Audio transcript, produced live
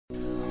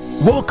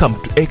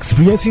Welcome to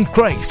Experiencing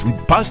Christ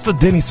with Pastor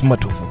Dennis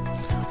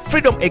Matovu.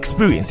 Freedom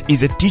Experience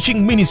is a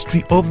teaching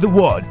ministry of the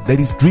Word that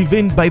is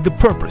driven by the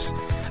purpose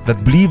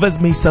that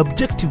believers may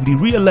subjectively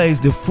realize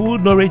the full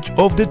knowledge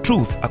of the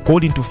truth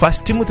according to 1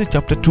 Timothy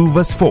chapter 2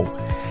 verse 4.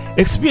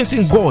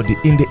 Experiencing God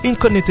in the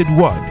incarnated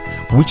Word,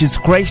 which is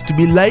Christ, to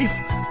be life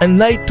and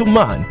light to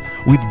man,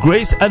 with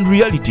grace and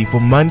reality for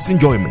man's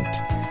enjoyment.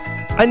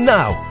 And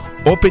now,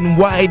 open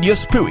wide your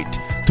spirit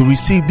to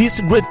receive this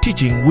great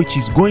teaching, which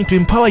is going to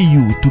empower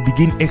you to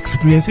begin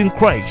experiencing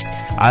Christ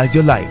as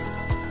your life.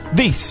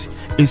 This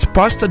is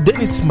Pastor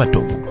Dennis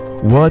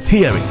Matovu, worth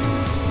hearing.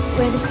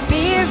 Where the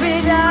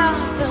Spirit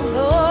of the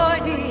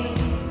Lord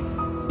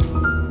is,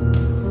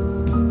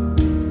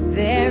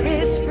 there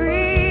is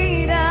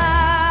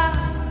freedom.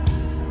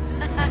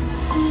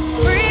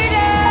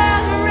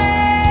 Freedom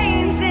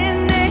reigns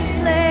in this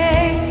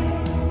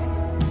place.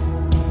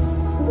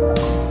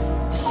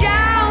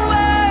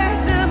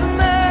 Showers of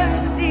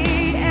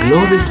mercy.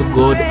 Glory to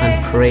God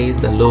and praise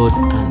the Lord.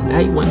 And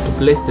I want to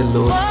bless the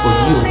Lord for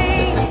you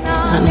that are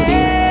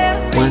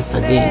standing once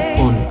again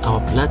on our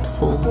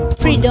platform,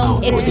 Freedom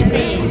on our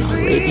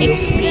Experience, podcast, on our radio,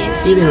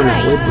 Experiencing even on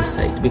our Christ.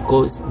 website,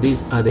 because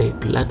these are the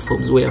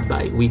platforms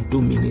whereby we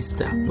do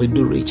minister, we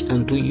do reach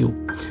unto you.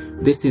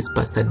 This is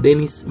Pastor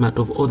Dennis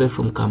Matovu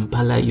from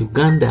Kampala,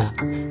 Uganda,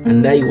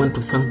 and I want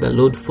to thank the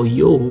Lord for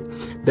you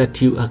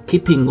that you are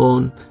keeping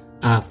on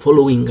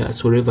following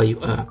us wherever you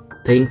are.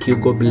 Thank you.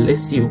 God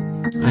bless you.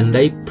 And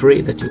I pray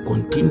that you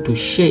continue to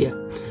share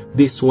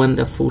these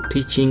wonderful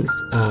teachings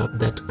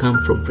that come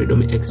from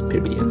Freedom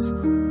Experience.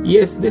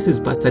 Yes, this is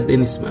Pastor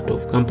Dennis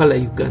Matovu, Kampala,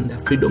 Uganda,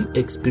 Freedom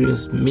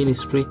Experience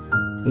Ministry,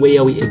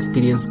 where we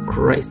experience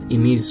Christ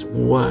in His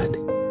Word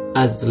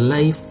as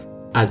life,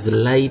 as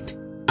light,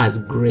 as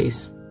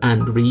grace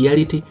and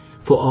reality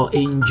for our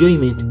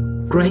enjoyment.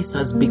 Christ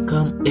has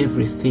become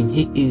everything.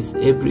 He is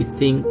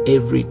everything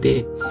every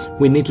day.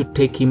 We need to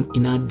take Him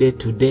in our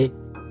day-to-day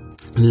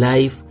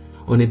life,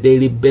 on a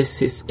daily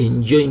basis,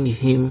 enjoying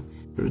Him,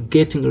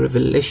 getting a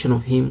revelation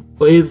of Him.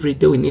 Every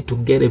day we need to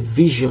get a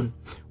vision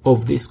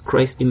of this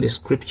Christ in the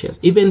scriptures.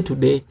 Even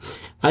today,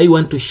 I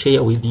want to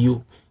share with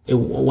you a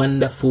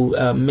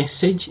wonderful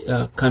message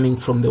coming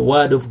from the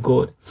Word of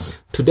God.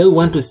 Today we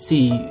want to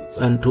see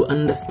and to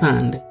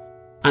understand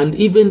and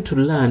even to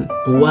learn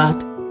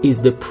what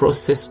is the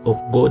process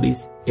of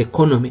God's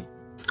economy.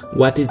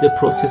 What is the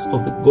process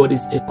of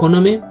God's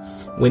economy?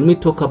 When we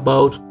talk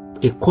about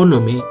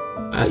economy,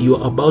 you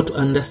are about to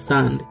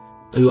understand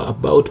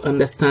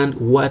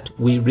what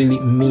we really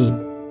mean.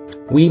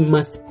 We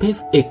must pay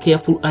a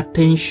careful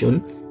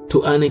attention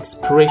to an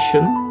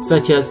expression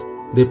such as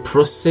the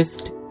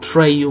processed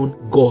triune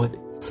God.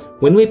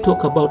 When we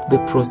talk about the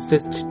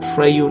processed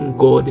triune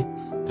God,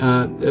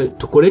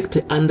 to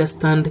correctly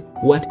understand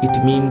what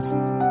it means,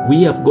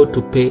 we have got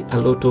to pay a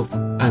lot of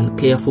and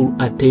careful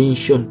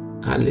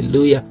attention.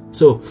 Hallelujah.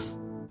 So,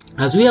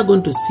 as we are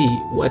going to see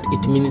what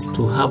it means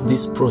to have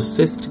this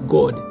processed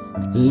God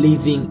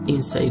living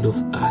inside of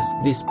us,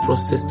 this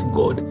processed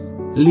God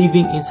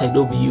living inside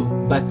of you,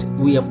 but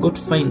we have got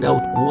to find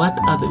out what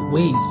are the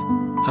ways.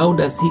 How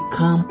does He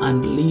come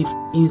and live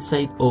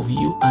inside of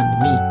you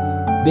and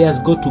me? There's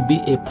got to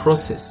be a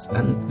process,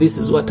 and this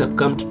is what I've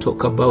come to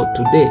talk about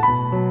today,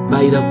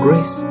 by the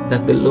grace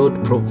that the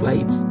Lord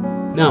provides.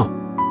 Now,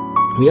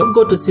 we have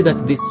got to see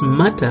that this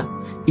matter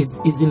is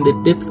in the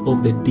depth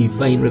of the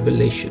divine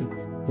revelation.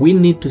 We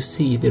need to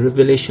see the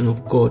revelation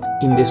of God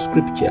in the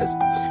scriptures.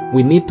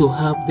 We need to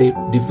have the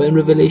divine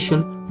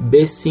revelation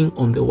basing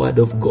on the Word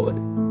of God,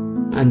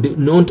 and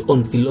not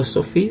on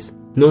philosophies,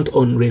 not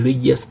on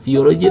religious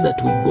theology that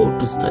we go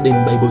to study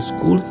in Bible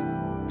schools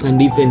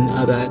and even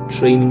other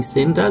training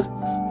centers.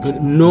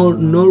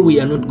 Nor we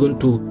are not going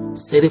to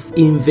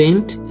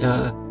self-invent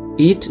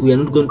it. We are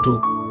not going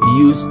to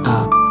use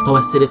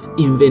our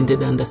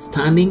self-invented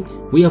understanding.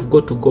 We have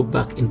got to go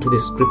back into the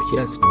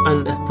scriptures to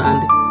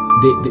understand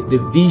the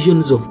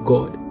visions of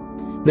God.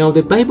 Now,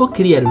 the Bible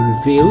clearly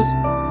reveals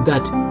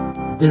that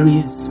there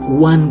is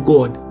one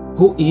God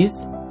who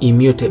is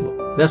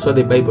immutable. That's what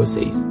the Bible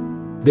says.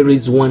 There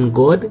is one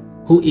God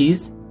who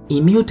is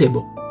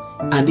immutable.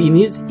 And in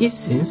His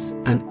essence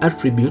and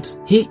attributes,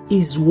 He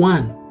is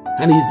one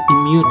and is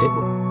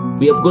immutable.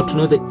 We have got to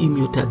know the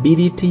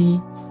immutability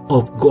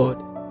of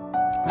God.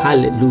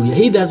 Hallelujah.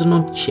 He does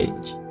not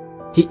change.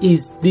 He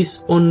is this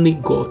only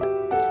God.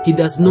 He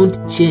does not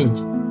change.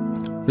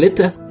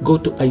 Let us go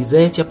to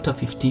Isaiah chapter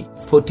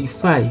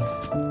 45.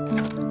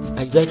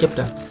 Isaiah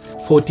chapter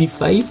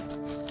 45,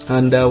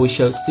 and we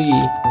shall see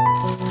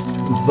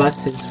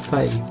verses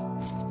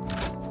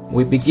 5.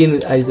 We begin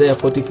with Isaiah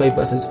 45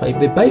 verses 5.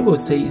 The Bible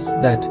says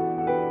that,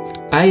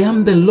 I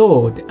am the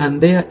Lord,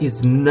 and there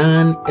is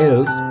none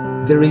else.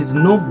 There is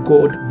no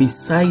God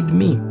beside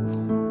me.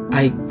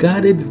 I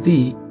guarded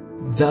thee,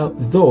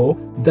 though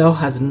thou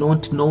hast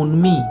not known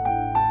me.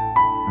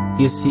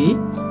 You see,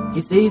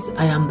 He says,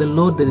 I am the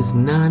Lord, there is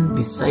none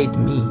beside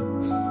me.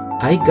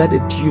 I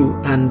guarded you,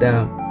 and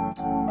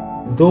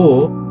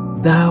though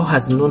thou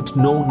hast not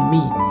known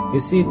me. You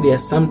see, there are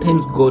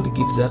sometimes God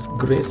gives us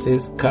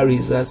graces,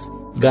 carries us,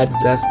 guards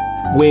us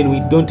when we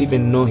don't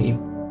even know him.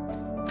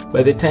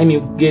 By the time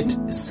you get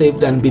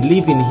saved and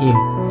believe in him,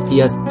 he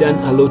has done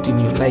a lot in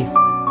your life.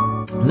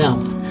 Now,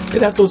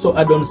 let us also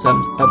add on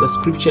some other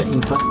scripture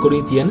in 1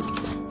 Corinthians.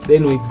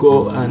 Then we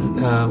go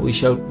and we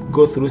shall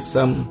go through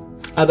some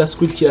other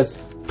scriptures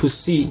to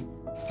see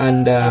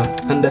and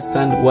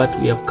understand what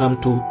we have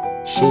come to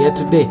share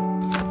today.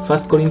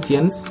 1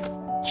 Corinthians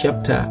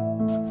chapter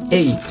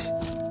 8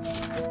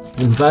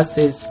 in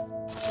verses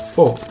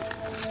 4.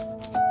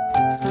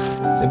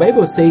 The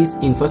Bible says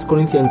in 1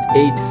 Corinthians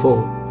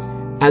 8:4,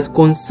 as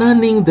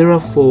concerning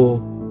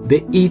therefore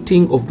the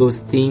eating of those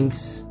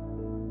things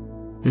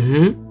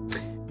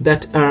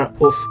that are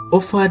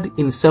offered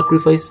in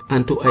sacrifice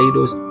unto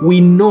idols, we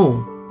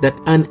know that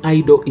an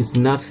idol is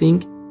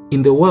nothing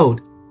in the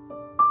world,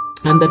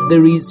 and that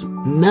there is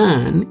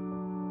none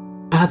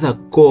other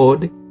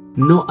God,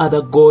 no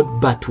other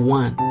God but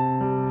one.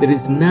 There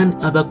is none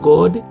other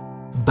God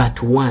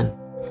but one.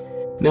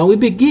 Now we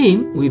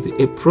begin with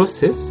a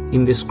process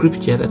in the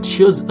scripture that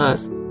shows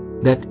us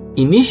that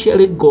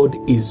initially God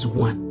is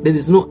one. There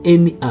is no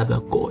any other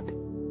God.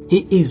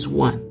 He is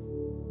one.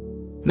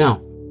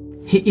 Now,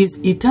 he is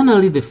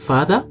eternally the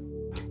Father,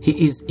 he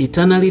is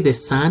eternally the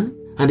Son,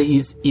 and he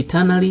is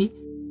eternally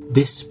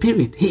the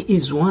Spirit. He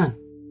is one.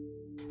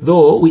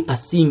 Though we are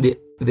seeing the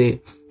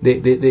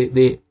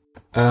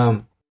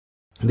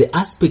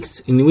aspects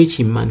in which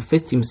he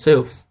manifests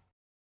himself.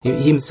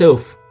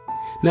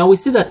 Now we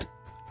see that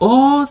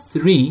all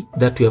three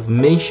that we have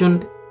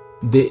mentioned,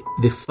 the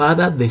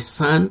Father, the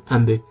Son,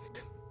 and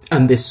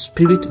the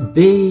Spirit,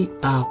 they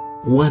are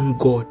one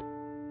God.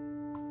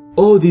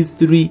 All these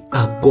three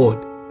are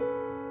God.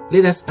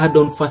 Let us add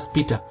on 1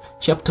 Peter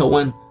chapter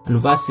 1 and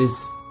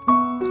verses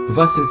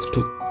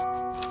 2.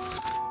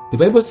 The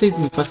Bible says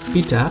in 1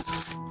 Peter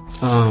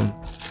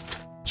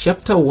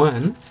chapter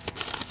 1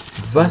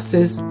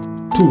 verses 2,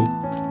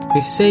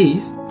 it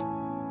says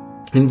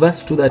in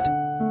verse 2 that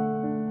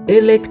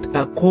elect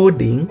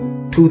according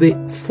to the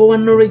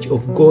foreknowledge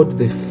of God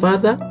the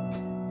Father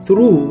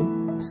through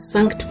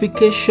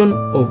sanctification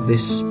of the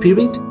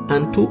Spirit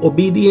unto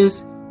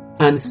obedience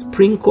and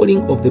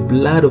sprinkling of the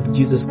blood of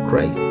Jesus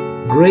Christ.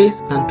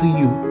 Grace unto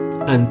you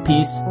and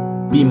peace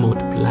be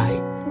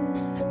multiplied.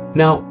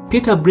 Now,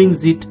 Peter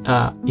brings it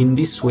in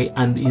this way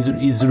and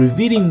is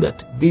revealing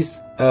that this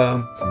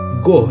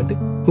God,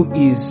 who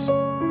is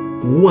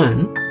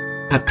one,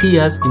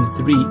 appears in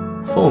three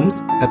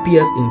forms,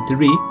 appears in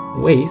three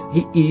ways.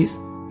 He is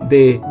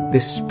the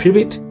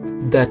Spirit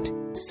that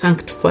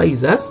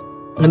sanctifies us,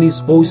 and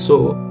is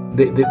also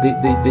the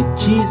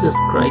Jesus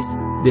Christ,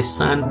 the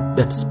Son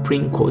that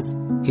sprinkles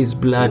his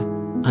blood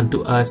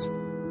unto us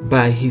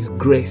by his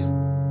grace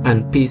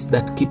and peace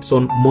that keeps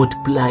on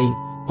multiplying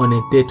on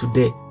a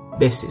day-to-day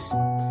basis.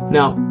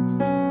 Now,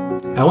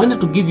 I wanted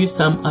to give you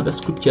some other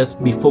scriptures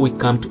before we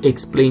come to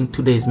explain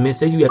today's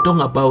message. We are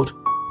talking about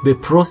the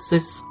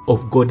process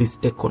of God's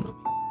economy.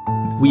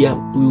 We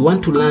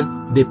want to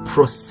learn the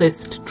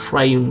processed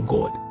triune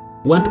God.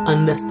 We want to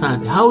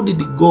understand how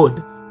did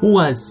God, who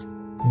was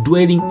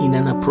dwelling in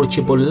an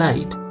approachable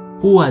light,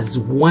 who was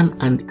one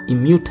and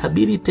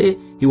immutability,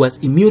 he was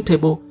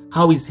immutable,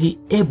 how is he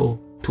able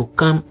to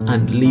come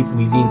and live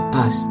within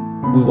us?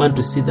 We want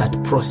to see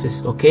that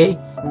process, okay?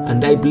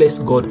 And I bless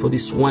God for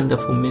this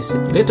wonderful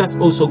message. Let us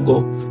also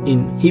go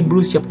in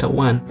Hebrews chapter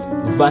 1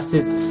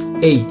 verses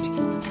 8.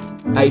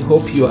 I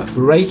hope you are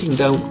writing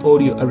down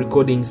or you are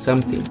recording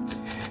something.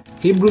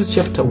 Hebrews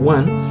chapter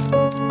 1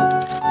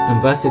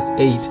 and verses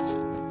 8.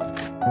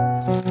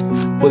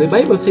 For the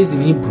Bible says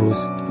in Hebrews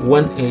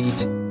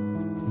 1:8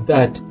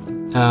 that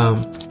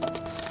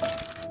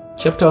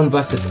chapter 1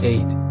 verses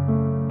 8,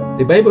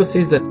 the Bible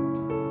says that,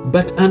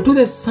 but unto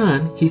the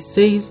Son he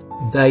says,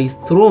 thy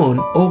throne,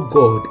 O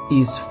God,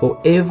 is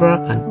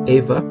forever and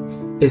ever.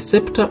 A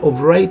scepter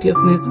of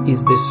righteousness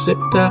is the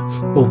scepter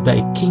of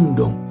thy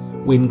kingdom.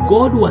 When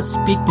God was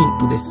speaking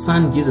to the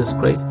Son Jesus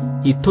Christ,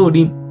 he told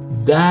him,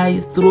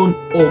 thy throne,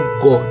 O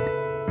God.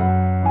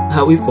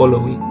 Are we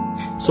following?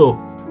 So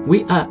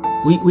we are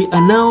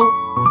now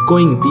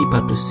going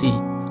deeper to see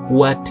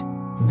what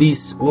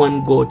this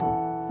one God,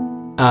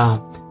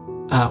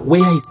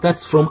 where he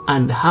starts from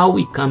and how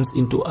he comes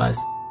into us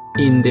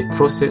in the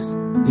process,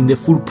 in the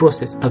full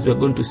process, as we are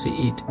going to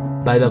see it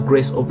by the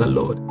grace of the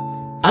Lord.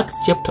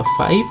 Acts chapter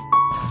 5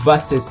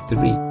 verses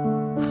 3.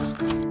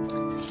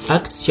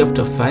 Acts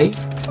chapter 5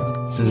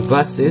 and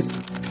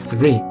verses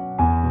 3.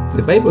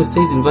 The Bible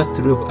says in verse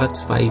 3 of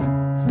Acts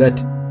 5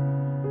 that,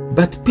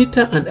 but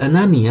Peter and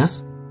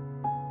Ananias,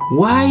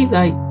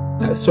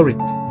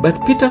 but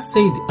Peter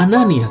said,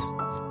 Ananias,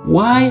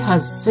 why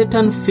has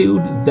Satan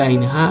filled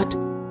thine heart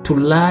to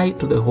lie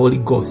to the Holy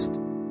Ghost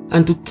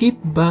and to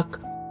keep back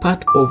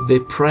part of the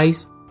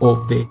price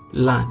of the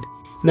land?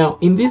 Now,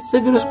 in these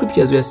several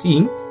scriptures, we are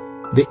seeing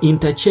the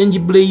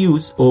interchangeable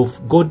use of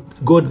God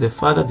the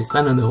Father, the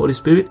Son, and the Holy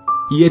Spirit,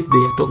 yet they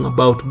are talking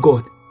about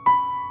God.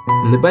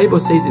 And the Bible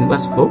says in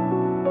verse 4,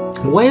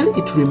 while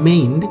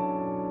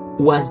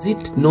was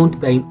it not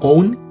thine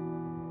own?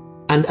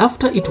 And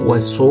after it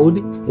was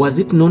sold, was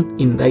it not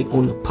in thy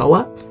own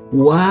power?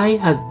 Why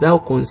hast thou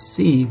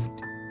conceived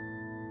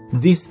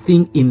this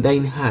thing in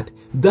thine heart?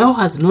 Thou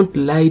hast not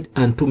lied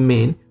unto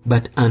men,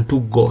 but unto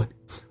God.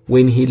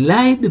 When he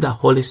lied the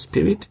Holy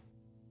Spirit,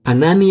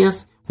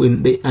 Ananias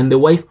and the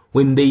wife,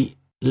 when they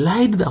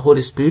lied the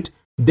Holy Spirit,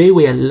 they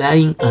were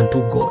lying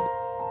unto God.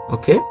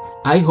 Okay?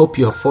 I hope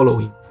you are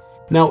following.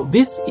 Now,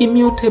 this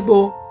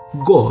immutable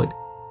God,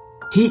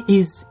 he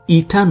is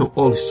eternal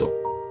also.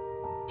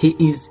 He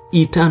is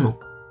eternal.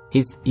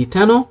 He's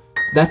eternal.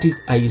 That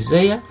is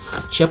Isaiah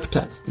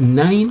chapter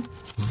 9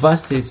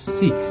 verses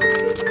 6.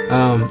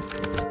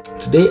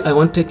 Today I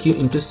want to take you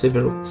into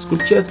several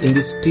scriptures in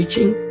this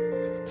teaching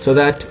so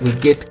that we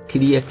get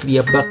clear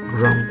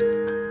background.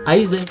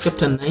 Isaiah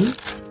chapter 9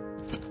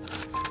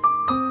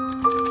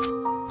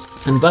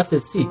 and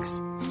verses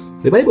 6.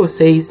 The Bible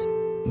says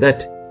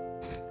that,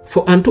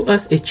 for unto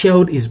us a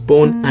child is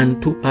born,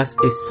 unto us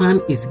a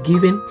son is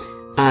given,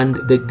 and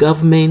the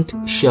government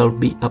shall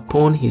be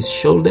upon his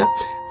shoulder,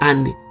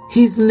 and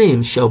his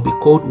name shall be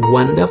called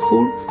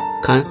Wonderful,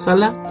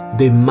 Counselor,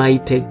 the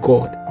Mighty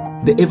God,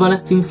 the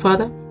Everlasting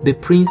Father, the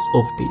Prince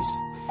of Peace.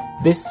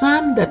 The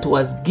son that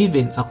was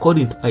given,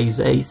 according to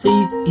Isaiah, he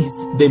says,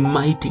 is the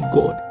mighty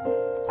God.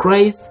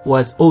 Christ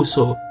was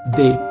also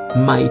the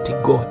mighty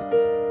God.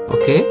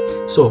 Okay?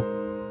 So,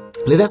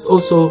 let us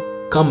also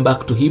come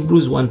back to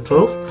Hebrews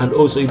 1:12 and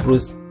also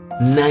Hebrews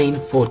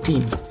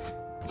 9:14.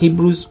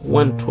 Hebrews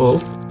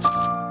 1:12.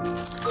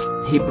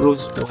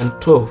 Hebrews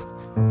 1:12.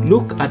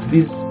 Look at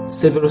these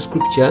several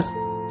scriptures.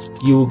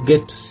 You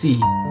get to see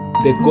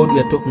the God we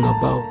are talking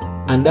about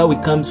and how he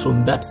comes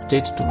from that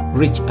state to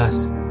reach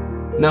us.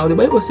 Now the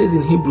Bible says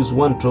in Hebrews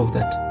 1:12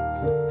 that,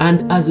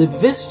 and as a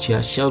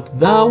vesture shalt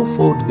thou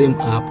fold them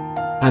up,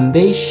 and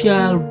they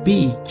shall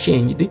be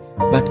changed,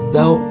 but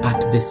thou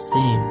art the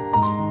same,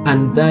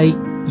 and thy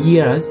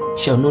years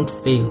shall not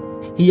fail.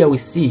 Here we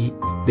see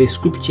the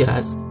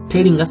scriptures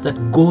telling us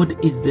that God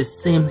is the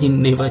same. He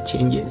never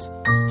changes.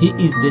 He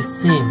is the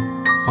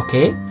same.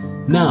 Okay?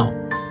 Now,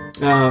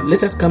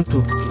 let us come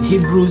to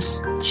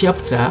Hebrews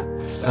chapter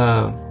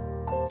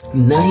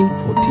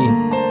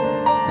 9:14.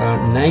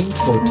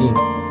 9:14.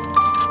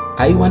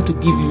 I want to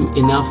give you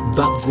enough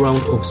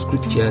background of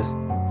scriptures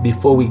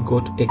before we go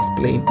to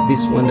explain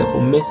this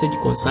wonderful message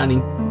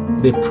concerning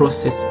the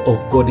process of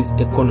God's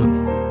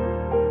economy.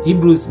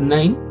 Hebrews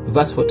 9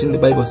 verse 14, the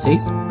Bible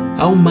says,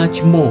 how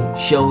much more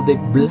shall the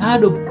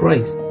blood of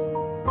Christ,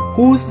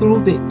 who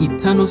through the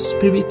eternal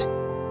Spirit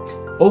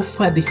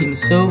offered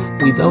himself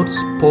without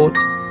spot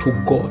to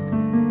God.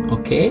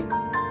 Okay?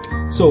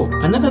 So,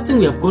 another thing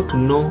we have got to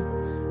know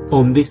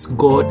on this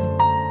God,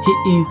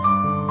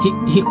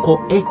 he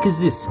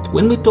coexists.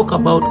 When we talk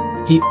about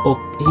he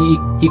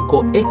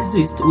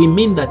coexists, we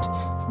mean that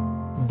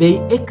they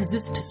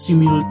exist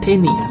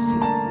simultaneously.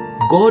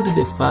 God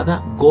the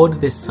Father,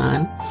 God the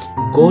Son,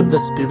 God the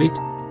Spirit,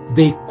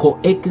 they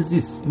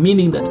coexist,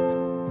 meaning that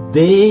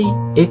they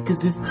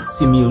exist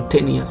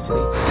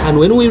simultaneously. And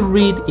when we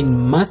read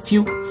in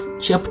Matthew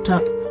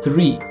chapter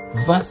 3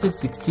 verses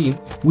 16,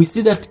 we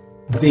see that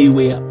they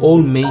were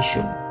all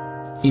mentioned.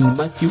 In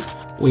Matthew,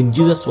 when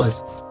Jesus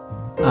was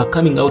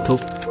coming out of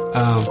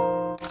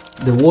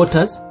the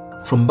waters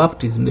from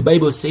baptism, the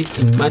Bible says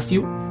in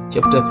Matthew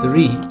chapter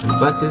 3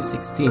 verses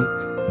 16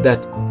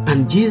 that,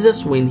 and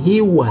Jesus, when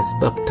he was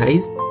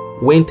baptized,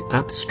 went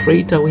up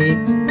straight away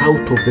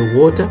out of the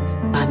water,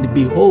 and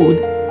behold,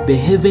 the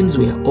heavens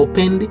were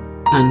opened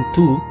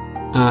unto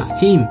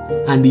him,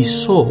 and he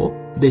saw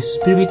the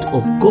Spirit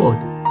of God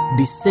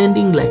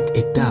descending like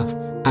a dove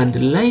and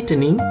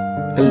lighting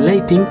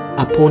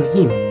upon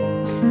him.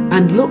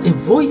 And lo, a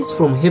voice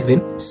from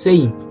heaven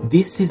saying,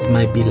 this is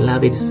my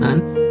beloved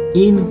Son,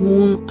 in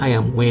whom I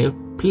am well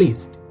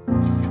pleased.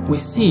 We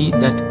see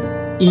that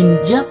in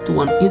just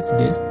one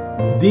incident,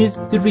 these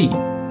three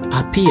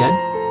appeared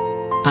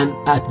and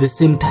at the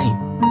same time.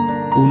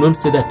 We will not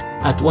say that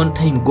at one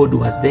time God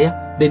was there,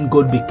 then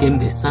God became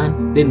the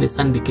Son, then the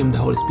Son became the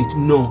Holy Spirit.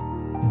 No,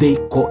 they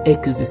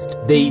coexist,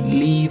 they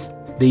live,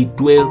 they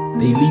dwell,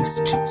 they live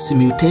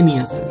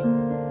simultaneously.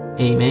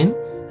 Amen.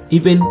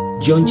 Even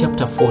John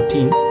chapter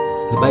 14,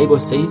 the Bible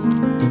says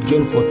in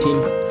John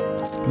 14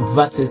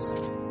 verses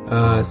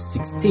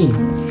 16,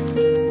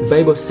 the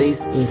Bible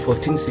says in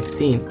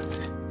 14:16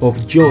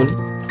 of John,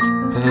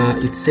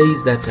 it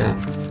says that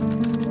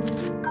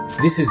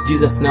this is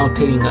Jesus now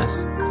telling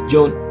us,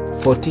 John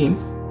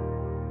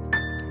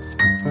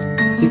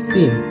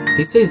 14:16,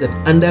 he says that,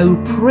 and I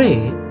will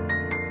pray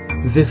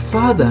the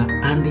Father,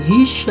 and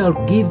he shall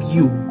give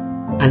you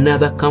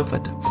another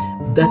comforter,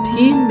 that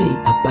he may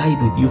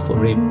abide with you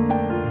forever.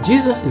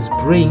 Jesus is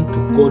praying to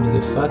God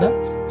the Father,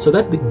 so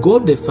that the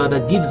God the Father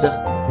gives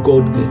us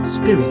God the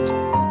Spirit.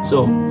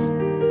 So,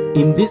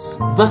 in these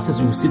verses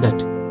we will see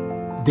that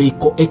they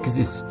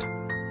coexist.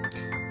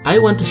 I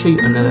want to show you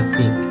another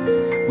thing.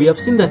 We have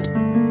seen that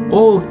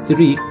all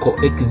three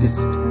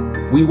coexist.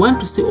 We want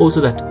to see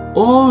also that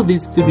all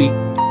these three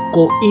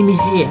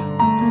co-inhere.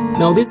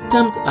 Now, these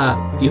terms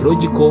are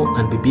theological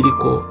and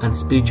biblical and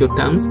spiritual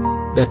terms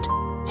that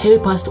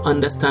help us to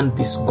understand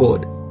this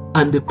God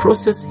and the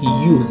process he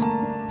used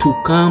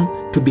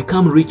to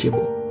become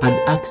reachable and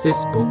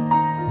accessible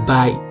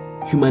by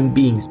human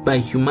beings, by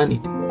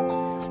humanity.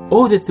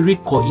 All the three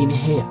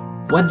co-inhere.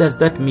 What does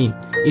that mean?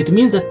 It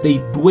means that they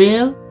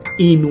dwell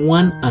in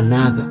one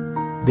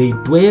another. They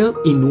dwell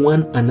in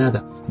one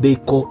another. They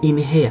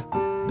co-inhere.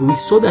 We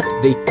saw that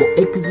they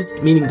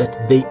coexist, meaning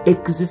that they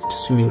exist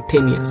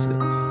simultaneously.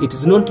 It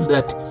is not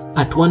that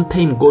at one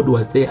time God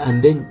was there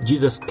and then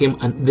Jesus came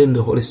and then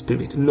the Holy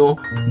Spirit. No,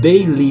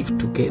 they live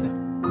together.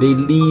 They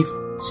live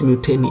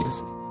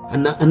simultaneously.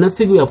 And another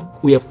thing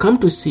we have come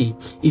to see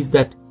is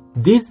that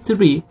these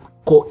three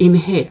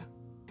co-inhere,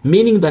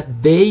 meaning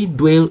that they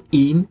dwell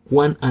in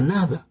one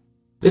another.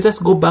 Let us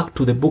go back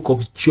to the book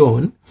of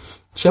John,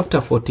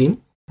 chapter 14,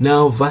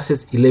 now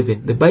verses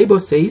 11. The Bible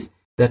says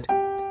that,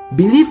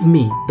 "Believe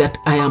me that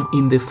I am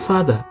in the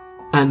Father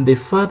and the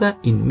Father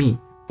in me,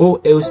 or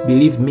else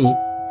believe me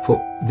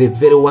for the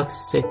very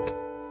work's sake."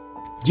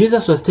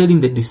 Jesus was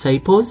telling the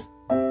disciples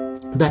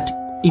that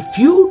if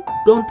you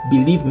don't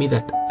believe me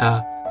that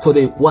for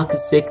the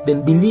work's sake,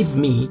 then believe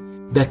me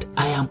that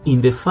I am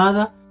in the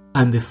Father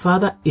and the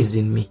Father is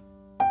in me.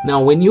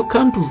 Now, when you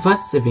come to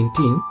verse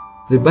 17,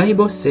 the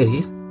Bible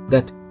says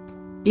that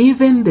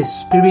even the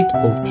Spirit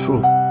of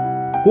truth,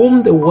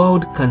 whom the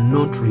world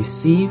cannot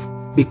receive,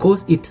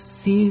 because it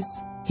sees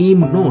him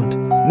not,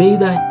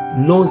 neither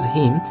knows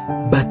him,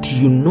 but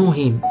you know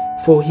him,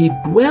 for he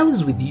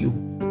dwells with you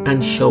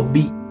and shall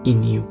be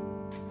in you.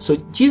 So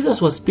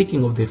Jesus was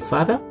speaking of the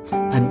Father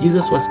and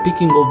Jesus was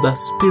speaking of the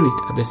Spirit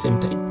at the same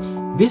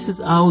time. This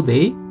is how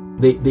they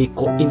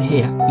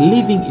co-inhere,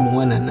 living in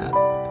one another.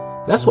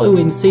 That's why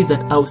when he says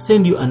that I'll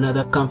send you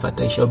another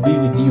comforter, I shall be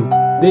with you,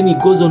 then he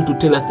goes on to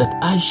tell us that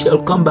I shall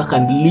come back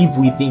and live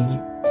within you.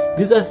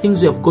 These are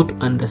things we have got to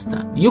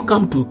understand. You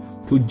come to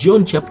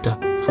John chapter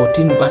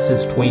 14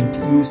 verses 20,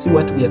 you see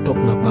what we are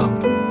talking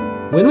about.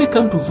 When we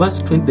come to verse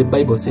 20, the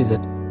Bible says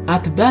that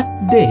at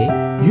that day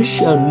you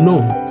shall know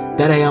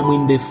that I am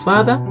in the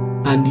Father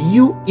and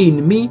you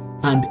in me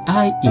and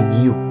I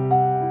in you.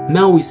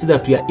 Now we see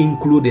that we are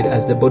included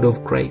as the body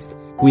of Christ.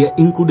 We are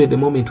included the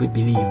moment we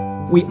believe.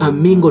 We are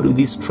mingled with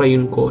this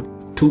triune God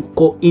to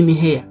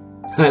co-inhere.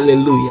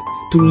 Hallelujah.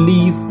 To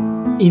live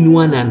in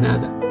one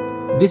another.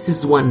 This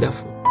is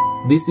wonderful.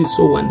 This is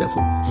so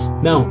wonderful.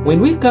 Now,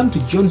 when we come to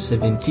John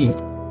 17,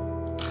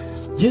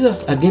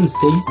 Jesus again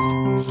says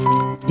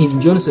in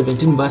John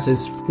 17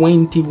 verses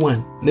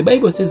 21, the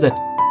Bible says that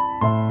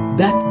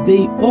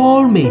they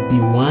all may be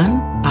one,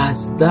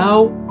 as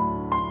thou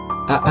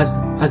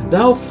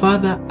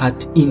Father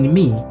art in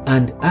me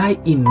and I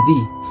in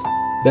thee,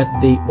 that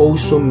they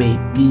also may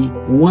be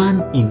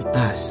one in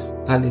us.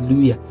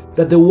 Hallelujah.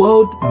 That the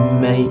world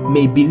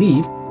may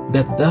believe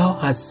that thou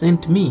hast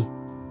sent me.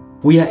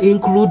 We are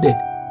included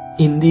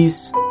in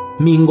this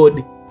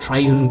mingled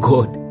triune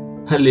God.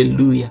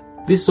 Hallelujah.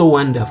 This is so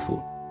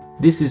wonderful.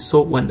 This is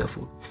so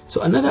wonderful.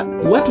 So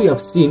what we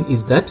have seen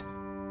is that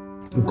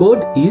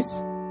God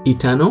is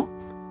eternal.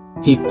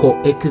 He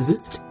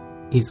coexists.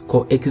 He's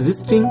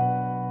coexisting.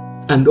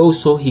 And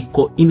also he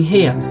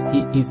co-inheres.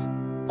 He is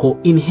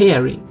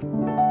co-inhering.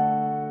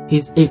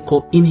 He's a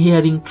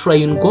co-inhering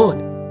triune God.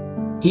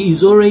 He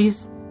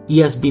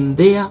has been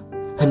there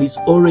and is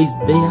always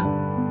there.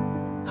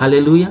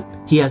 Hallelujah.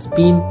 He has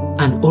been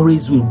and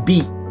always will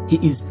be. He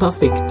is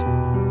perfect.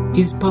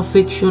 His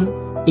perfection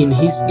in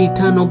his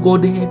eternal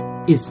Godhead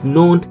is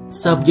not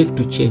subject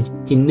to change.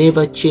 He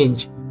never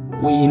changes.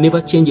 He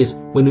never changes.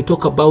 When we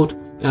talk about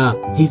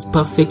his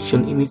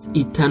perfection in his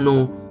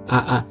eternal,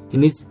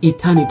 in his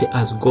eternity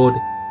as God,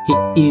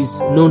 he is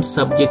not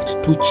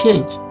subject to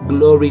change.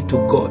 Glory to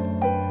God.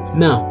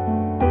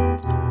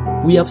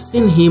 Now, we have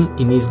seen him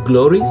in his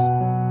glories.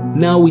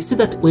 Now we see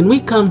that when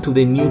we come to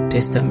the New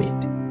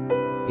Testament,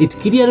 it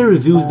clearly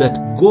reveals that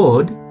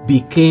God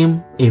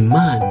became a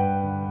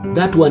man.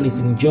 That one is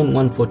in John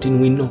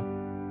 1:14, we know.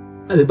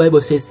 The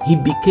Bible says he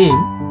became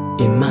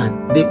a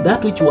man.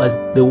 That which was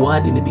the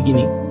word in the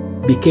beginning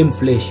became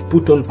flesh,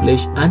 put on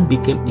flesh and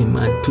became a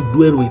man to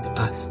dwell with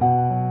us.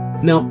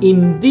 Now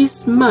in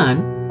this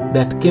man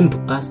that came to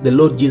us, the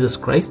Lord Jesus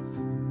Christ,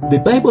 the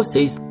Bible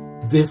says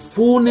the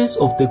fullness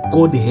of the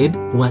Godhead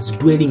was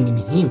dwelling in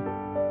him.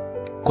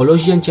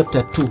 Colossians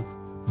chapter 2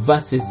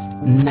 verses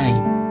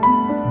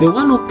 9. The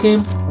one who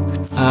came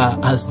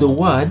as the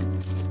Word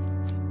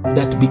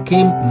that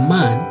became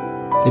man,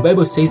 the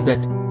Bible says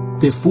that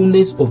the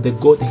fullness of the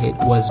Godhead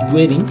was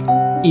dwelling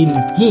in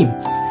him.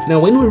 Now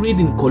when we read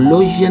in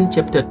Colossians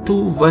chapter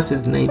 2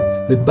 verses 9,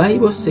 the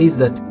Bible says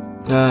that,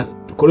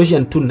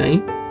 Colossians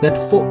 2:9, that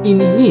for in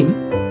him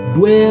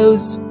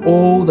dwells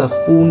all the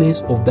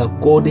fullness of the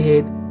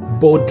Godhead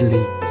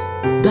bodily.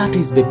 That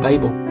is the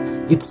Bible.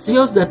 It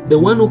tells that the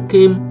one who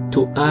came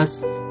to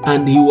us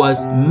and he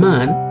was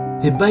man,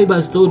 the Bible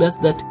has told us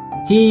that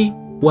he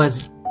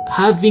was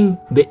having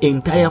the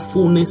entire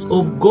fullness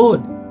of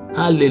God.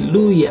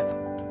 Hallelujah.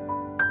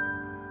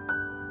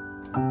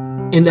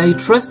 And I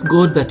trust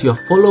God that you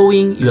are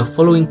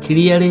following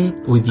clearly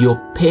with your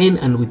pen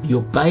and with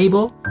your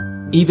Bible,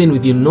 even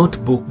with your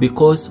notebook,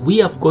 because we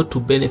have got to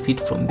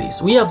benefit from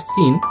this. We have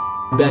seen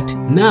that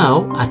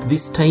now at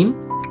this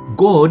time,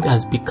 God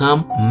has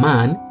become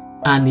man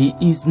and he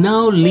is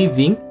now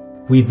living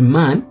with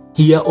man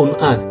here on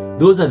earth.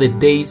 Those are the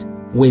days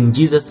when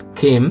Jesus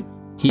came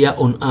here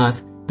on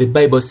earth. The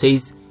Bible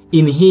says,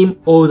 in him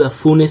all the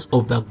fullness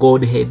of the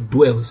Godhead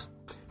dwells.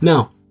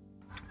 Now,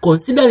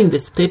 considering the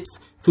steps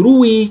through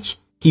which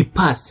he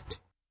passed,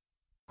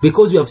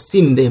 because we have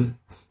seen them,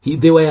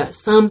 there were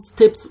some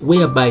steps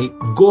whereby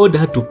God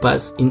had to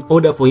pass in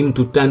order for him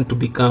to turn to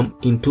become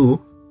into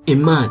a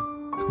man.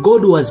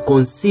 God was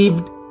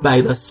conceived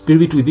by the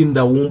Spirit within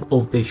the womb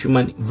of the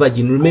human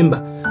virgin. Remember,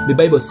 the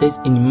Bible says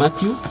in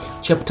Matthew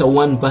chapter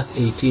 1 verse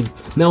 18.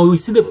 Now we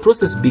see the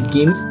process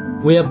begins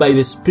whereby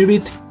the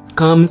Spirit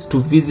comes to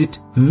visit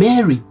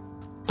Mary.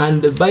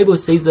 And the Bible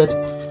says that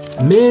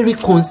Mary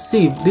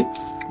conceived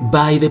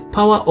by the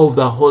power of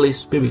the Holy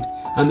Spirit.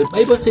 And the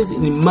Bible says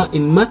in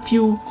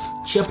Matthew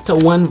chapter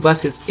 1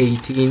 verses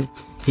 18,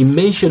 he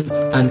mentions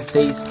and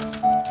says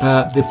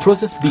the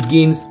process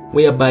begins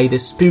whereby the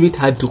Spirit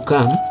had to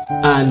come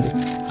and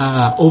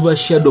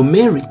overshadow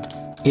Mary.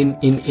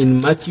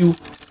 In Matthew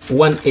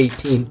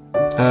 1:18,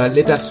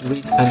 let us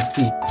read and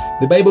see.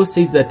 The Bible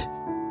says that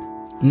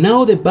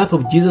now the birth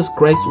of Jesus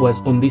Christ was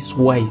on this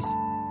wise,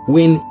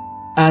 when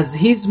as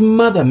his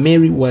mother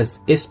Mary was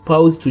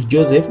espoused to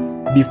Joseph,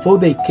 before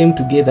they came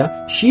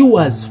together, she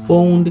was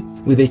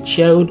found with a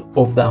child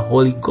of the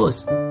Holy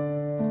Ghost.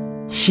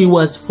 She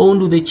was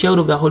found with a child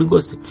of the Holy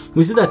Ghost.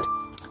 We see that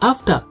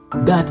after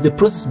that, the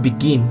process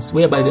begins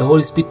whereby the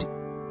Holy Spirit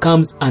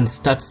comes and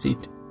starts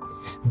it.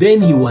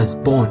 Then he was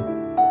born.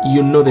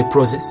 You know the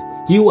process.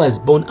 He was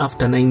born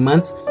after 9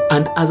 months,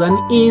 and as an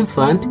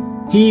infant,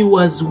 he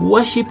was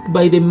worshipped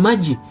by the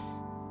Magi.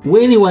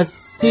 When he was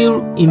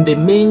still in the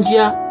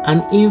manger,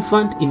 an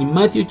infant, in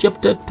Matthew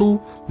chapter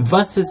 2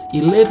 verses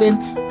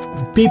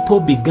 11, people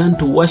began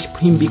to worship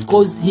him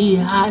because he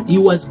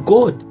was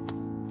God.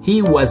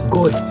 He was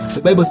God.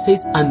 The Bible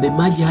says, and the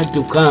Magi had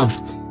to come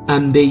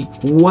and they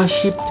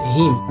worshipped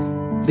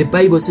him. The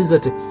Bible says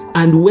that,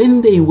 and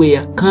when they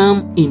were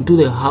come into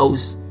the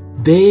house,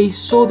 they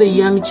saw the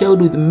young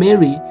child with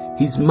Mary,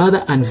 his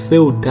mother, and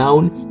fell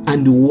down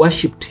and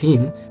worshipped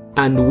him.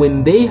 And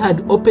when they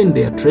had opened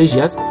their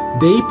treasures,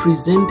 they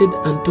presented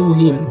unto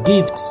him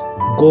gifts,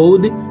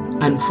 gold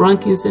and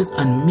frankincense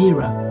and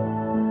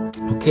myrrh.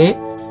 Okay?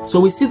 So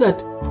we see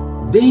that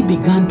they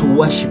began to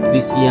worship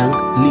this young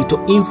little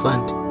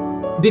infant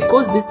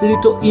because this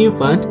little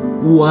infant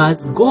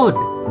was God.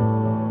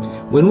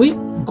 When we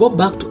go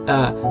back to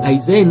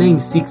Isaiah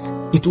 9:6,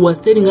 it was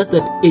telling us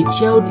that a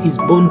child is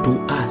born to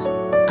us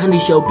and he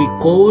shall be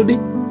called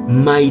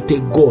Mighty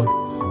God.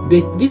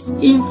 This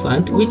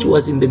infant which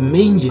was in the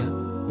manger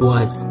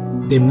was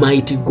the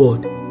mighty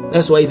God.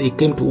 That's why they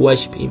came to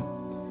worship him.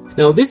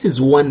 Now this is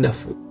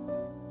wonderful.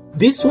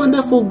 This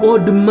wonderful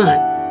God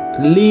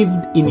man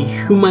lived in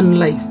human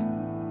life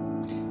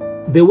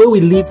the way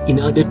we live in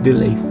our day-to-day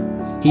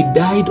life. He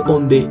died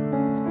on the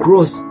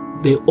cross,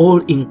 the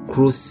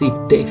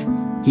all-inclusive death.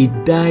 He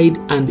died,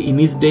 and in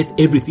his death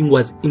everything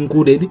was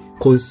included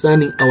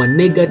concerning our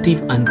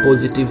negative and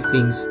positive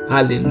things.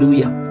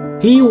 Hallelujah.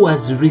 He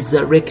was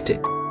resurrected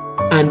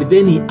and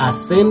then he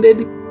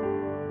ascended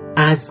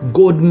as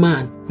God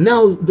man.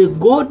 Now the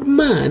God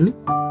man,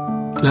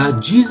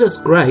 Jesus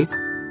Christ,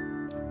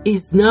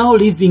 is now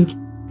living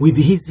with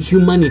his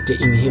humanity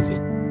in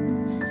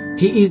heaven.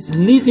 He is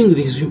living with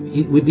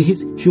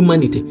his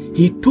humanity.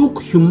 He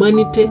took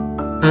humanity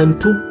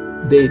unto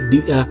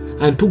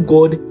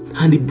God,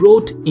 and he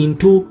brought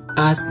into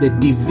us the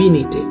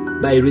divinity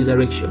by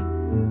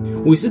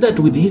resurrection. We see that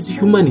with his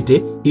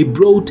humanity, he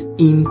brought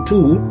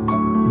into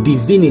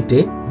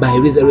divinity by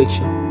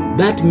resurrection.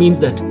 That means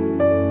that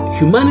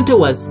humanity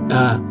was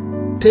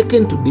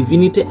taken to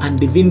divinity, and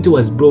divinity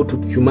was brought to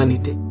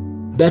humanity.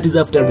 That is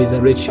after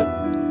resurrection.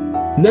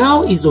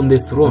 Now he's on the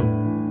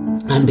throne,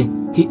 and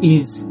he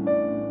is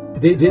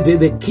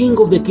the King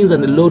of the kings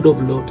and the Lord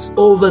of lords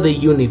over the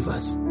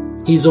universe.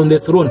 He's on the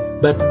throne,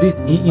 but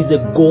he is a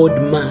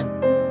God man.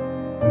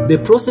 The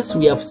process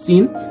we have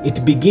seen,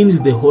 it begins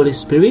with the Holy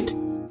Spirit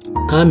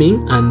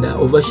coming and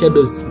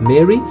overshadows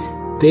Mary.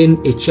 Then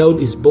a child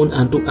is born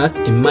unto us,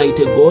 a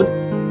mighty God.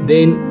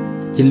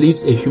 Then he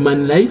lives a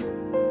human life.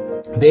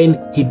 Then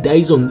he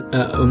dies on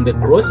the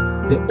cross,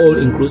 the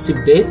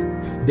all-inclusive death.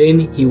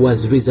 Then he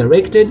was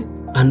resurrected,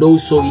 and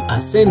also he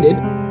ascended.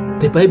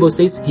 The Bible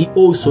says he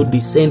also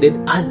descended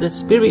as the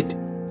Spirit.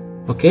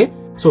 Okay?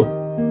 So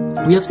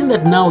we have seen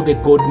that now the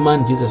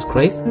God-man Jesus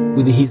Christ,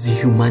 with his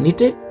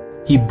humanity,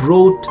 he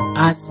brought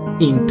us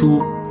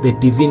into the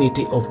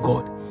divinity of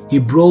God. He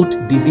brought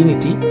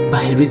divinity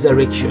by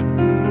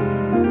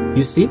resurrection.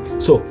 You see?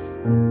 So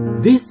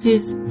this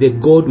is the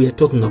God we are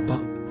talking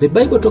about. The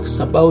Bible talks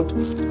about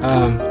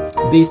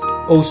this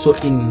also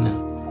in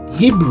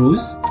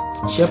Hebrews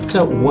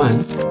chapter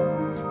 1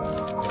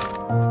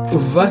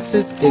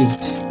 verses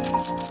 8.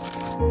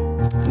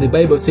 The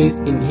Bible says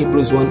in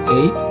Hebrews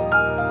 1:8,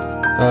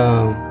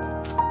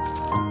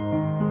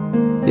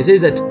 it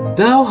says that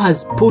thou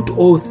hast put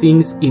all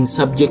things in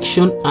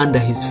subjection under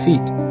his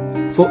feet.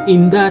 For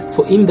in that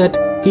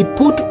he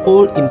put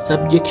all in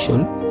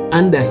subjection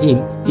under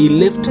him, he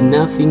left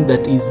nothing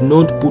that is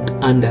not put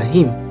under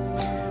him.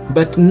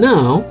 But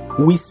now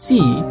we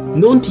see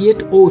not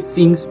yet all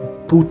things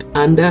put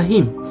under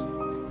him.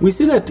 We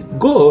see that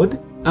God,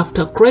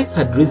 after Christ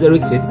had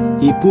resurrected,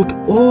 he put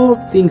all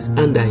things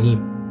under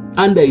him,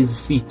 under his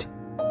feet.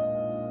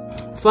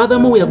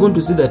 Furthermore, we are going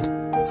to see that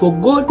for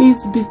God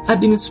is this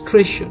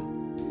administration,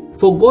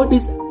 for God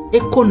is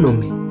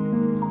economy.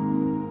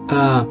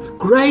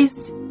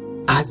 Christ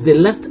as the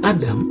last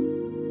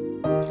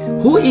Adam,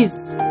 who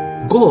is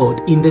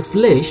God in the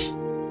flesh,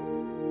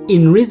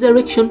 in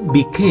resurrection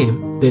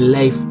became the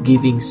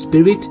life-giving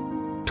spirit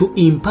to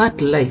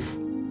impart life,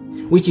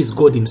 which is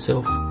God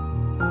himself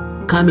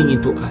coming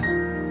into us.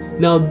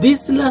 Now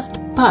this last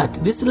part,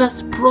 this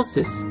last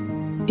process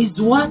is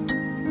what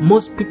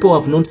most people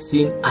have not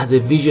seen as a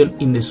vision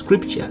in the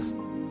scriptures.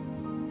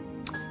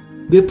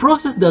 The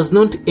process does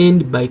not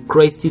end by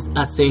Christ's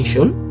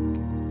ascension,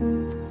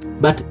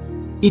 but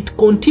it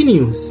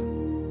continues,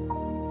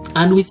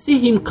 and we see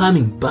him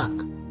coming back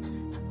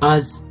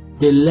as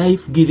the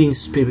life-giving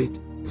spirit.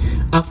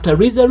 After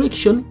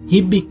resurrection,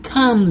 he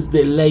becomes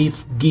the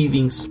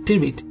life-giving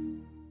spirit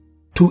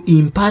to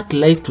impart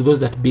life to those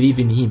that believe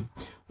in him,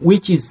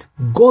 which is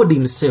God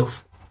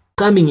himself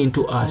coming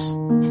into us.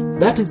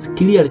 That is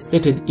clearly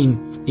stated in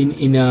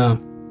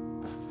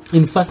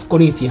 1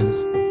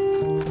 Corinthians.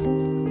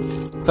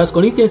 1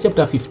 Corinthians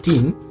chapter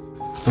 15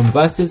 and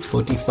verses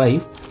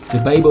 45, the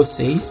Bible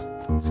says,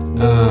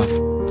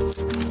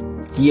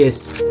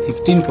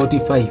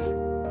 15:45.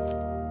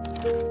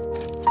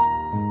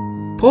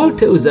 Paul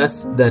tells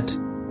us that,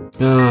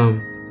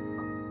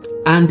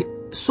 and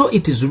so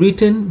it is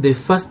written, the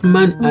first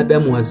man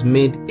Adam was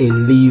made a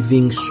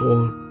living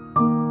soul.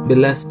 The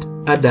last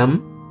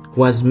Adam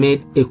was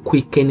made a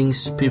quickening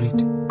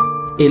spirit,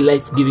 a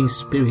life-giving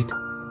spirit.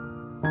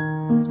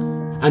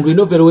 And we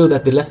know very well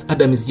that the last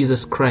Adam is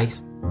Jesus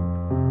Christ.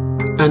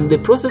 And the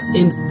process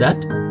ends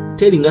that,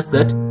 telling us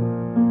that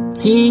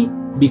he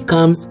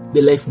becomes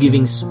the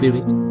life-giving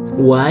spirit.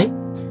 Why?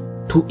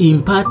 To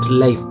impart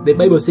life. The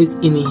Bible says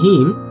in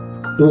him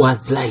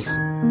was life.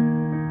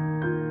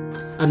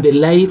 And the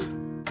life,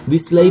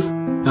 this life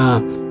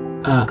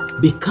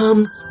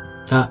becomes,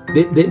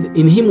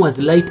 in him was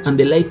light, and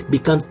the light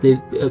becomes the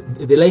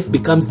life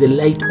becomes the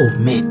light of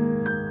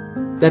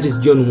men. That is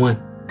John 1.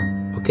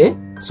 Okay?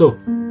 So,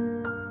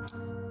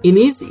 in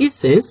his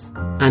essence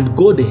and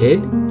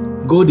Godhead,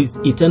 God is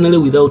eternally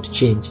without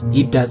change.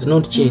 He does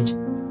not change.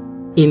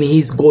 In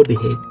his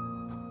Godhead,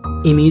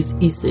 in his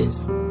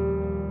essence,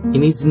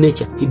 in his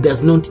nature, he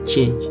does not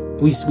change.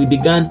 We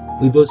began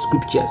with those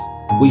scriptures.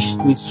 We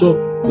saw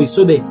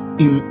the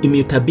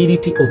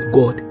immutability of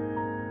God.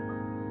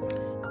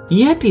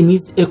 Yet in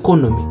his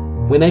economy,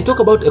 when I talk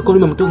about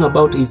economy, I'm talking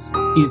about his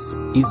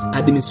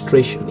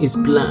administration, his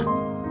plan,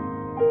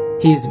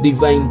 his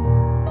divine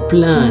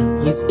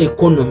plan, his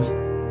economy.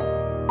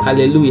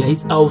 Hallelujah.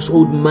 His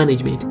household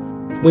management.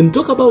 When we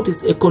talk about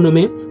his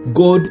economy,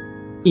 God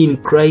in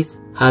Christ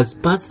has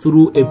passed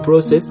through a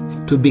process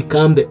to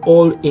become the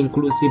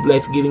all-inclusive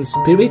life-giving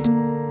spirit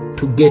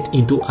to get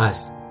into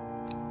us.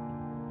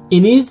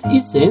 In his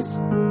essence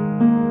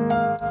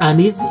and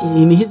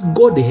in his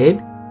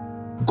Godhead,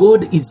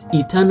 God is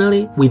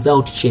eternally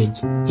without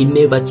change. He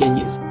never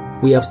changes.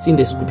 We have seen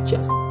the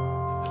scriptures.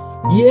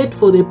 Yet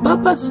for the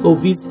purpose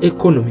of his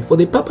economy, for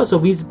the purpose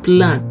of his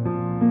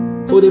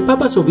plan, for the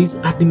purpose of his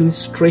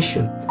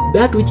administration,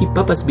 that which he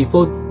purposed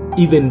before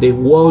even the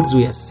worlds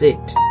were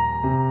set,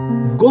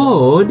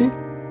 God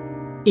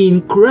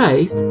in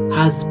Christ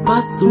has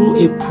passed through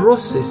a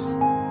process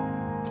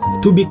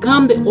to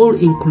become the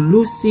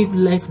all-inclusive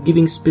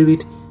life-giving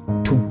spirit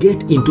to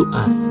get into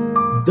us.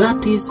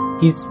 That is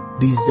his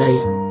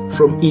desire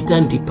from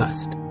eternity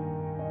past.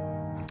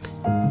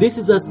 This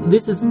is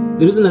the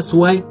reason as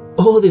why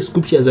all the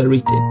scriptures are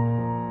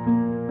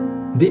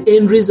written. The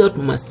end result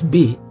must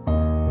be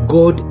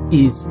God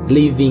is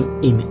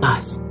living in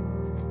us.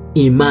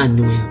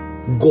 Emmanuel,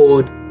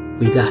 God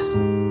with us.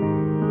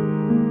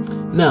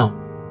 Now,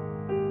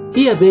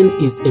 here then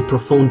is a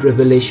profound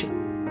revelation.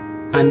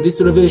 And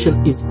this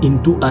revelation is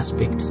in two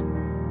aspects.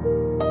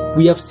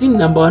 We have seen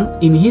number one,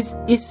 in his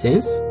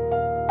essence,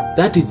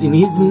 that is in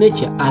his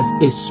nature as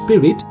a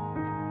spirit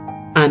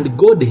and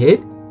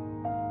Godhead.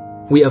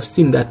 We have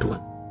seen that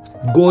one.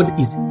 God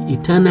is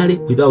eternally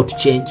without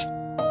change.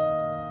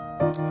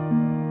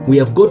 We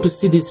have got to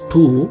see these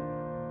two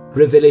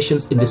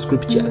revelations in the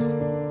scriptures.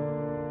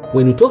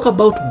 When we talk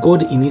about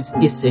God in his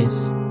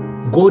essence,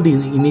 God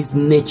in his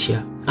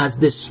nature as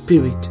the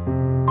spirit,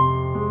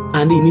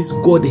 and in his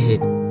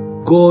Godhead,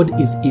 God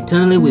is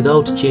eternally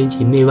without change.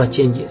 He never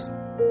changes.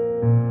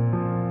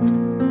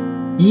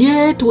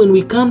 Yet when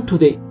we come to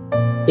the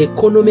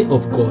economy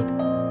of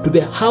God, to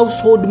the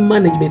household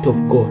management of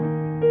God,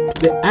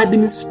 to the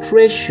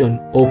administration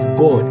of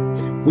God,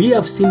 we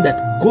have seen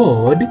that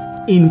God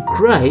in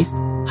Christ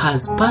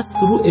has passed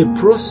through a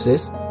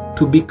process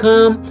to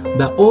become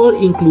the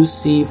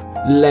all-inclusive,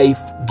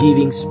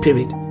 life-giving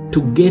Spirit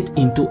to get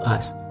into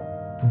us.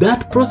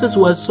 That process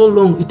was so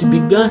long, it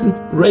began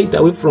right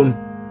away from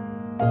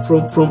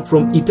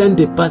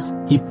eternity past.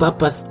 He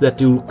purposed that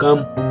He will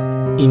come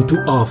into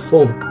our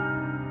form,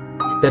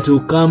 that He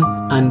will come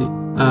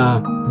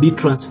and be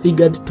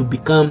transfigured to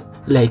become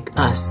like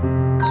us,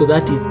 so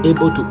that He is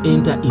able to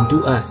enter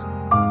into us.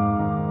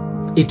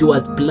 It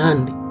was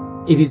planned.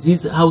 It is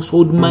His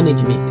household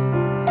management.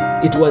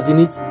 It was in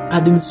His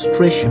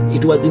administration.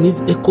 It was in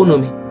His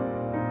economy.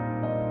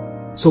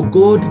 So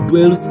God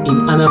dwells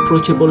in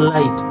unapproachable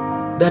light.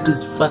 That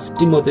is 1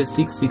 Timothy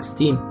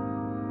 6:16.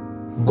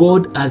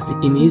 God, as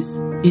in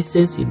His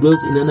essence, He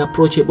dwells in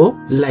unapproachable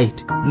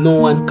light. No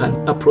one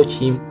can approach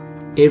Him.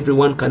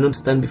 Everyone cannot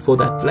stand before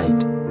that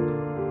light.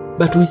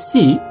 But we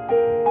see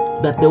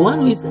that the one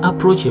who is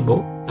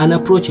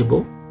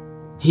unapproachable,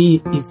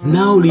 He is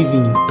now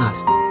living in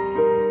us.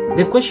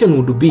 The question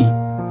would be,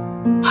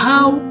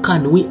 how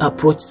can we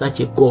approach such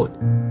a God?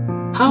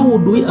 How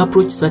would we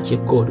approach such a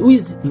God who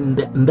is in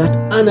that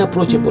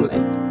unapproachable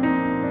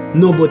light?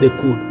 Nobody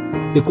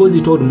could, because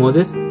He told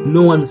Moses,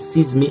 no one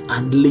sees me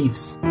and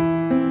lives.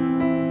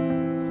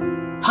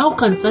 How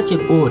can such a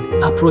God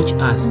approach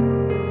us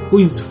who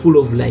is full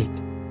of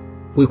light?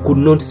 We could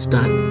not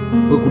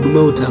stand. We could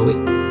melt away.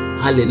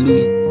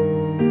 Hallelujah.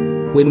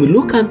 When we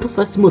look into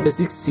 1 Timothy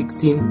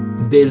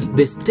 6:16,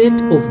 the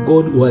state of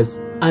God was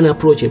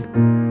unapproachable.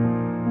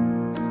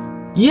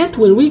 Yet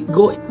when we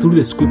go through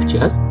the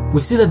scriptures,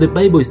 we see that the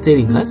Bible is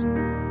telling us,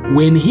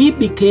 when He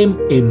became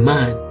a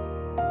man,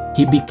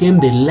 He became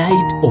the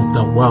light of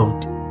the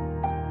world.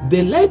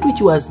 The light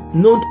which was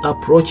not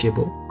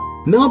approachable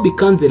now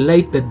becomes the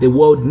light that the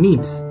world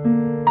needs.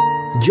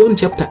 John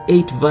chapter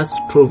 8 verse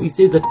 12, it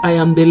says that I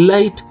am the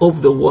light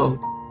of the world.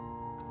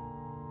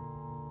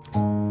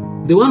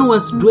 The one who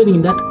was dwelling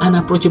in that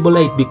unapproachable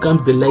light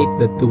becomes the light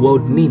that the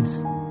world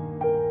needs.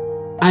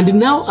 And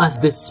now as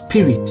the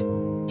Spirit,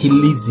 He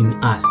lives in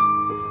us.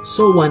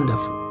 So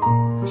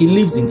wonderful. He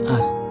lives in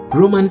us.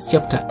 Romans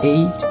chapter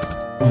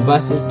 8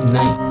 verses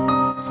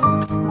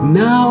 9.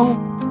 Now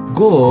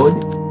God,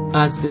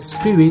 as the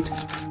Spirit,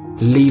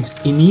 lives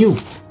in you,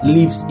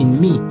 lives in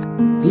me,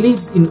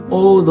 lives in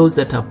all those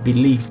that have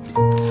believed.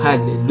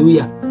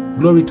 Hallelujah.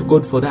 Glory to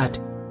God for that.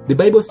 The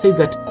Bible says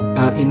that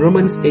in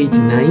Romans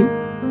 8:9,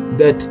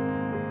 that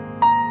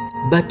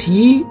but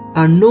ye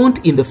are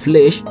not in the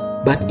flesh,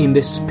 but in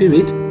the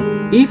Spirit,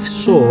 if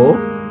so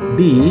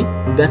be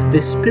that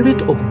the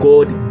Spirit of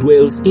God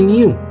dwells in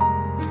you.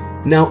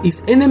 Now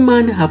if any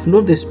man have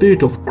not the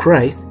Spirit of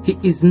Christ, he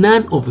is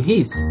none of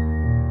his.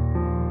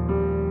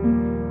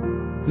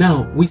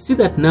 Now we see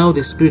that now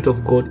the Spirit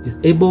of God is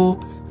able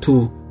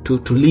to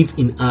live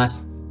in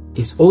us.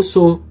 We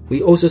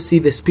also see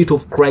the Spirit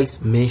of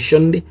Christ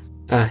mentioned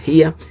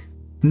here.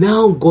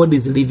 Now God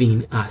is living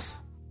in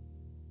us,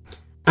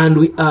 and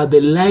we are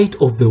the light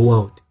of the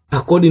world,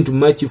 according to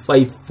Matthew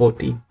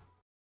 5:14.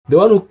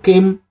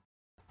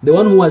 The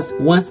one who was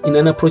once in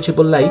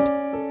unapproachable light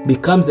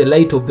becomes the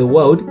light of the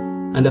world,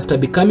 and after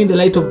becoming the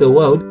light of the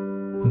world,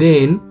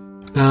 then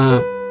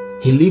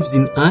He lives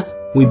in us.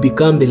 We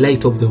become the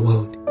light of the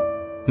world.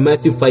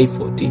 Matthew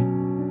 5:14.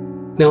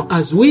 Now,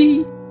 as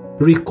we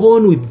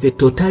recon with the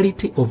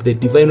totality of the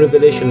divine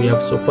revelation we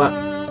have so far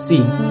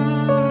seen,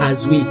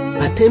 as we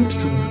attempt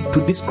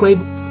to describe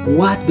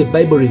what the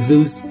Bible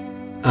reveals,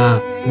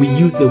 we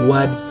use the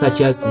words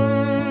such as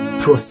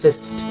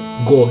processed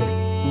God.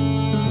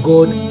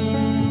 God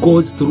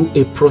goes through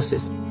a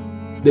process.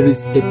 There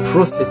is a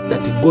process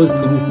that He goes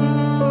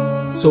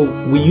through. So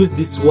we use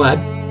this word,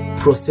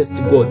 processed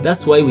God.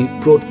 That's why we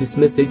brought this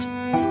message.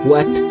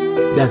 What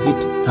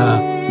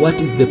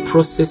is the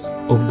process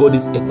of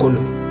God's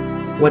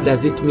economy? What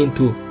does it mean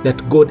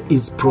that God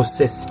is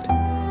processed?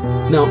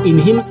 Now, in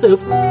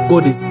Himself,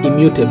 God is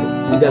immutable.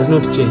 He does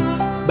not change.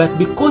 But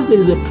because there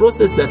is a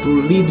process that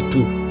will lead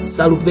to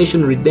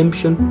salvation,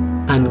 redemption,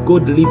 and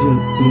God living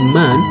in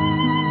man,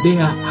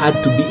 there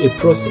had to be a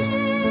process.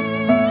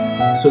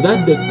 So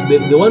that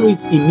the one who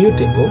is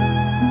immutable,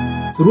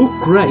 through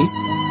Christ,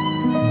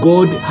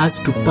 God has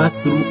to pass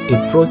through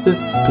a process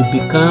to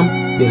become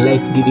the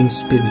life-giving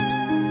Spirit.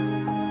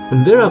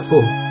 And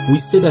therefore, we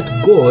say that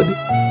God,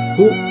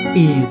 who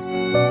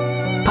is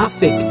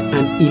perfect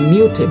and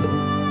immutable,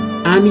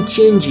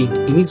 unchanging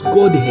in His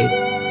Godhead,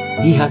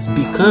 He has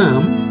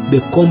become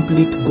the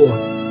complete God,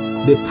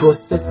 the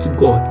processed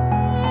God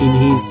in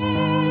His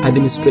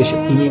administration,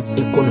 in His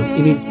economy,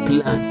 in His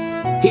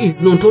plan. He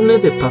is not only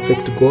the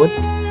perfect God,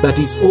 but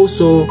He is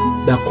also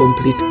the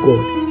complete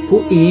God,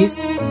 who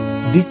is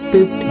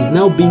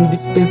now being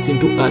dispensed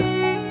into us.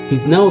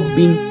 Is now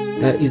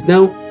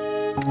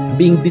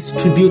being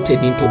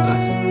distributed into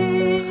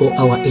us for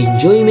our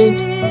enjoyment,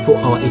 for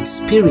our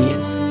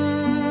experience.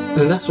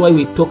 And that's why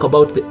we talk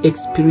about the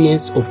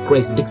experience of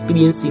Christ,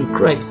 experiencing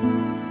Christ.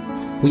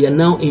 We are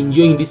now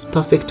enjoying this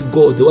perfect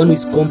God, the one who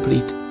is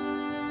complete.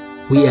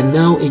 We are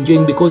now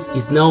enjoying because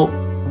He's now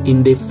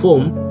in the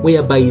form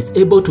whereby He's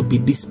able to be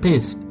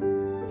dispensed.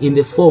 in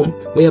the form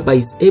whereby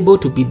it's able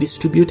to be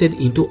distributed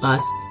into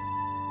us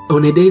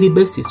on a daily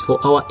basis for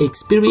our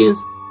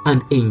experience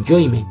and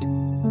enjoyment.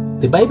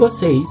 The Bible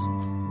says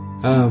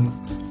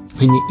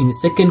in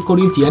 2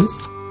 Corinthians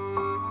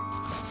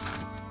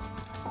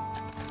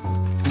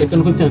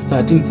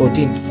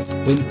 13:14,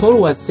 when Paul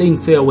was saying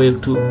farewell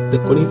to the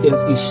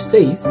Corinthians, he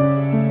says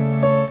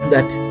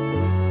that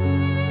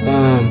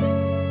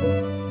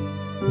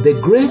the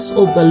grace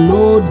of the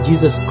Lord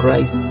Jesus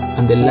Christ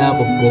and the love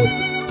of God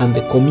and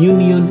the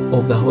communion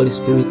of the Holy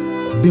Spirit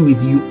be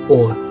with you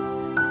all.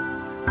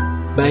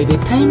 By the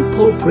time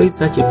Paul prayed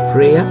such a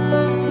prayer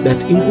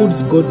that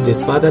includes God the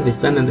Father, the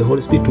Son, and the Holy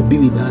Spirit to be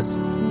with us,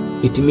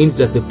 it means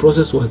that the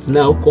process was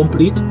now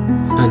complete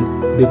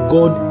and the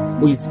God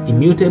who is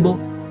immutable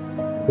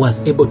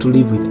was able to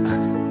live with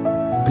us.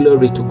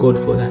 Glory to God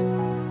for that.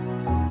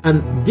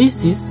 And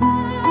this is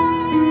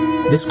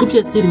the scripture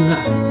is telling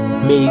us,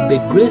 may the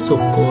grace of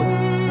God,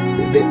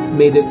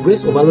 may the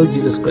grace of our Lord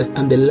Jesus Christ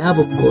and the love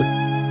of God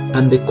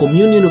and the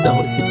communion of the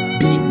Holy Spirit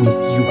be with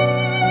you.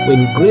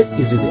 When grace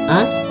is with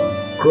us,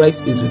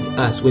 Christ is with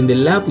us. When the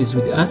love is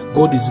with us,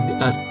 God is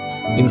with us.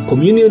 When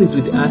communion is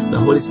with us, the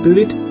Holy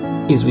Spirit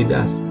is with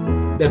us.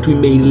 That we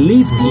may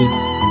live Him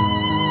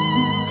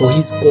for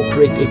His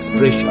corporate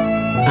expression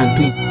and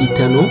to His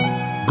eternal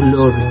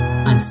glory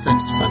and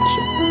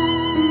satisfaction.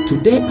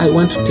 Today I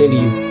want to tell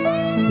you,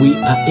 we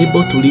are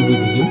able to live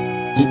with Him.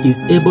 He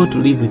is able to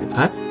live with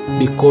us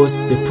because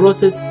the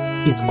process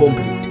is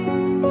complete.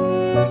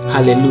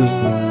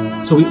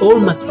 Hallelujah. So we all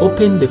must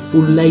open the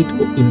full light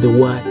in the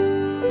Word.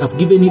 I've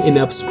given you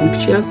enough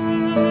scriptures.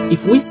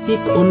 If we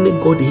seek only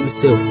God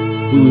Himself,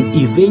 we will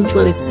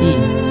eventually see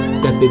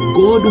that the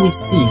God we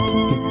seek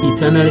is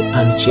eternally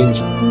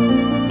unchanging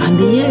and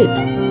yet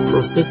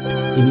processed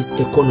in His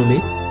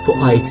economy for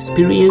our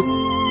experience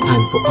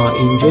and for our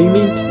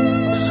enjoyment,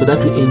 so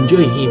that we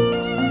enjoy Him.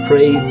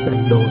 Praise the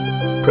Lord.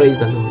 Praise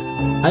the Lord.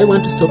 I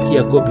want to stop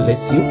here. God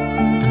bless you.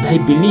 And I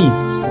believe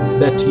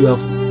that you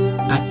have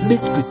at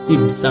least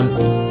received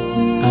something.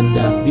 And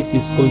this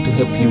is going to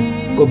help you.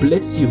 God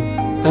bless you.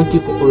 Thank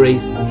you for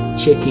always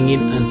checking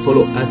in and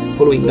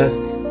following us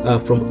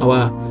from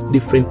our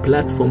different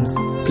platforms.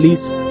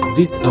 Please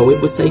visit our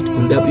website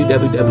on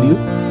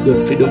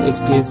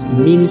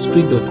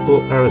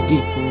www.freedomexperienceministry.org.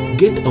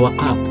 Get our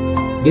app.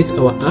 You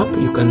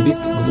can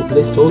visit Google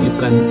Play Store. You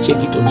can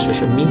check it on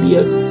social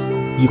medias.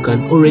 You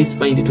can always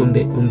find it on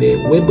the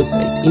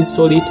website.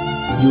 Install it.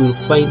 You will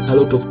find a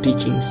lot of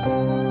teachings.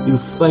 You'll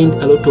find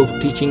a lot of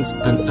teachings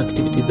and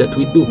activities that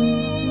we do.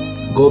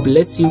 God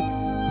bless you.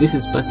 This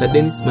is Pastor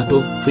Dennis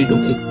Matov,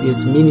 Freedom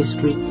Experience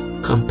Ministry,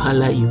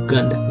 Kampala,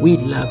 Uganda. We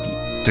love you.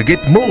 To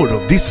get more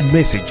of this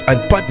message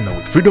and partner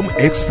with Freedom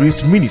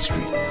Experience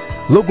Ministry,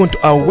 log on to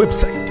our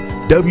website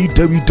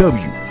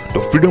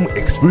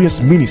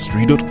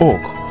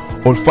www.freedomexperienceministry.org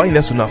or find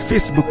us on our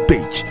Facebook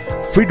page,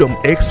 Freedom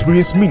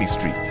Experience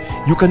Ministry.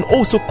 You can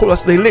also call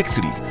us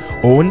directly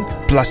on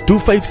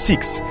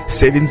 +256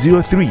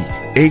 703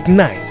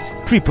 89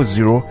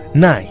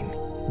 0009.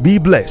 Be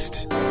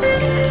blessed.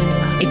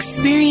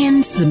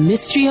 Experience the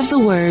mystery of the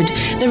Word,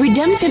 the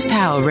redemptive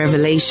power of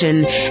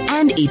revelation,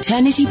 and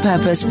eternity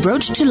purpose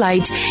brought to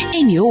light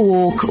in your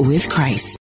walk with Christ.